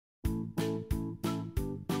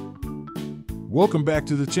Welcome back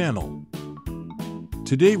to the channel.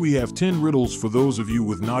 Today we have 10 riddles for those of you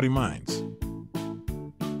with naughty minds.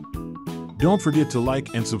 Don't forget to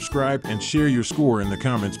like and subscribe and share your score in the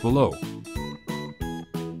comments below.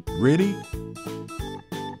 Ready?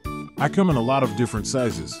 I come in a lot of different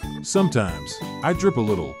sizes. Sometimes I drip a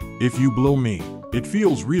little. If you blow me, it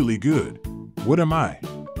feels really good. What am I?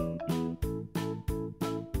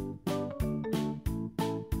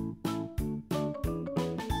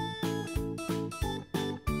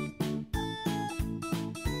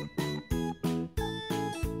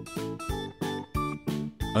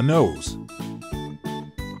 A nose.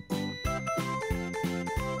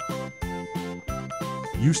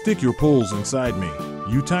 You stick your poles inside me.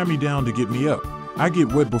 You tie me down to get me up. I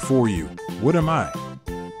get wet before you. What am I?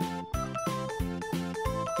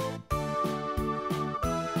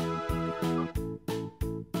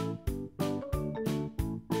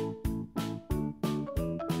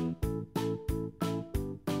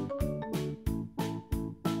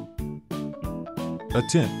 A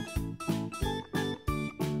tent.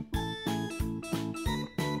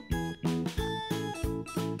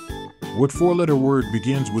 What four-letter word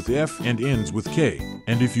begins with F and ends with K?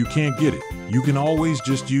 And if you can't get it, you can always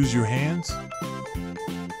just use your hands?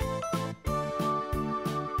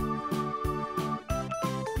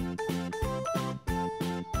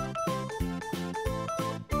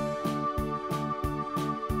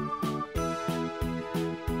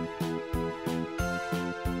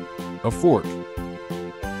 A fork.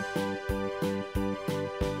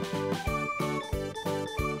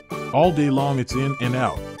 All day long it's in and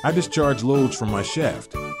out. I discharge loads from my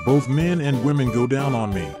shaft. Both men and women go down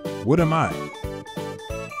on me. What am I?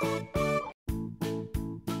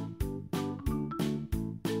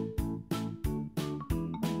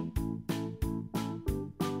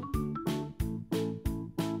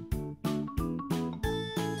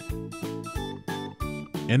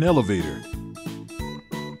 An elevator.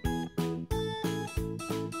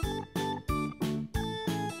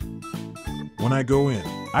 When I go in,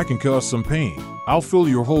 I can cause some pain. I'll fill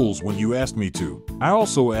your holes when you ask me to. I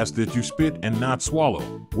also ask that you spit and not swallow.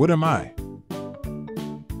 What am I?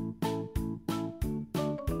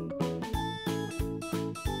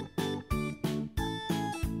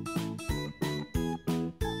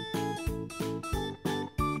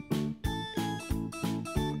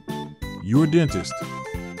 Your dentist.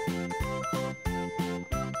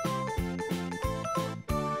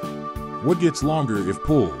 What gets longer if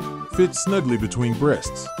pulled? Fits snugly between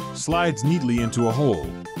breasts, slides neatly into a hole,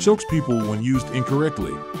 chokes people when used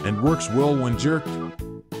incorrectly, and works well when jerked.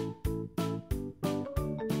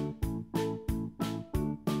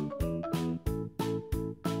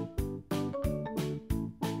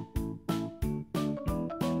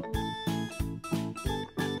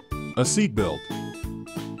 A seatbelt.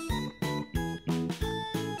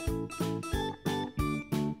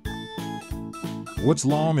 What's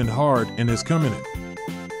long and hard and has come in it?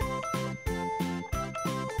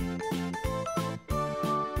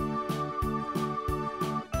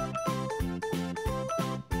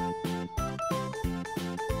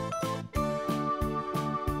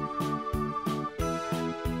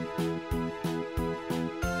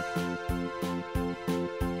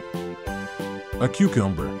 A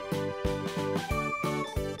cucumber.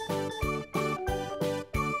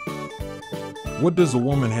 What does a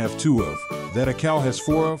woman have two of, that a cow has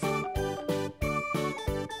four of?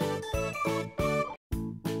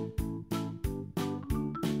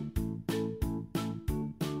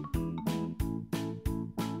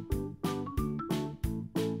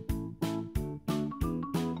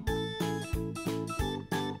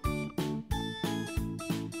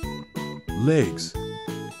 Legs.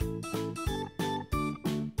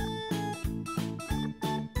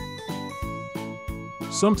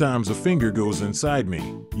 Sometimes a finger goes inside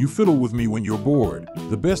me. You fiddle with me when you're bored.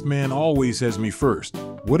 The best man always has me first.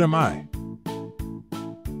 What am I?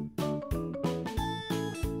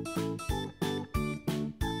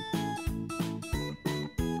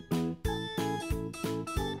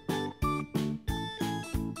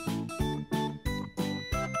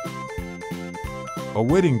 A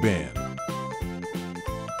wedding band.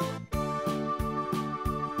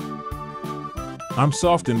 I'm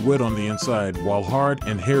soft and wet on the inside while hard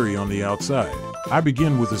and hairy on the outside. I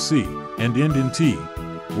begin with a C and end in T.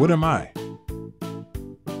 What am I?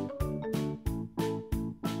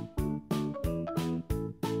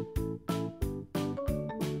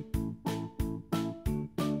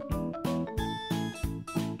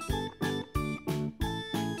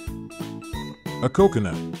 A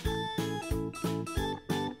coconut.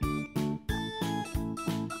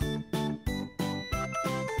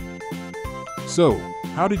 So,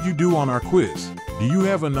 How did you do on our quiz? Do you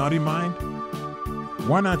have a naughty mind?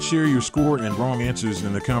 Why not share your score and wrong answers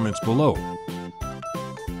in the comments below?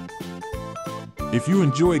 If you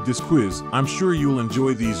enjoyed this quiz, I'm sure you'll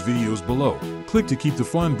enjoy these videos below. Click to keep the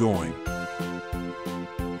fun going.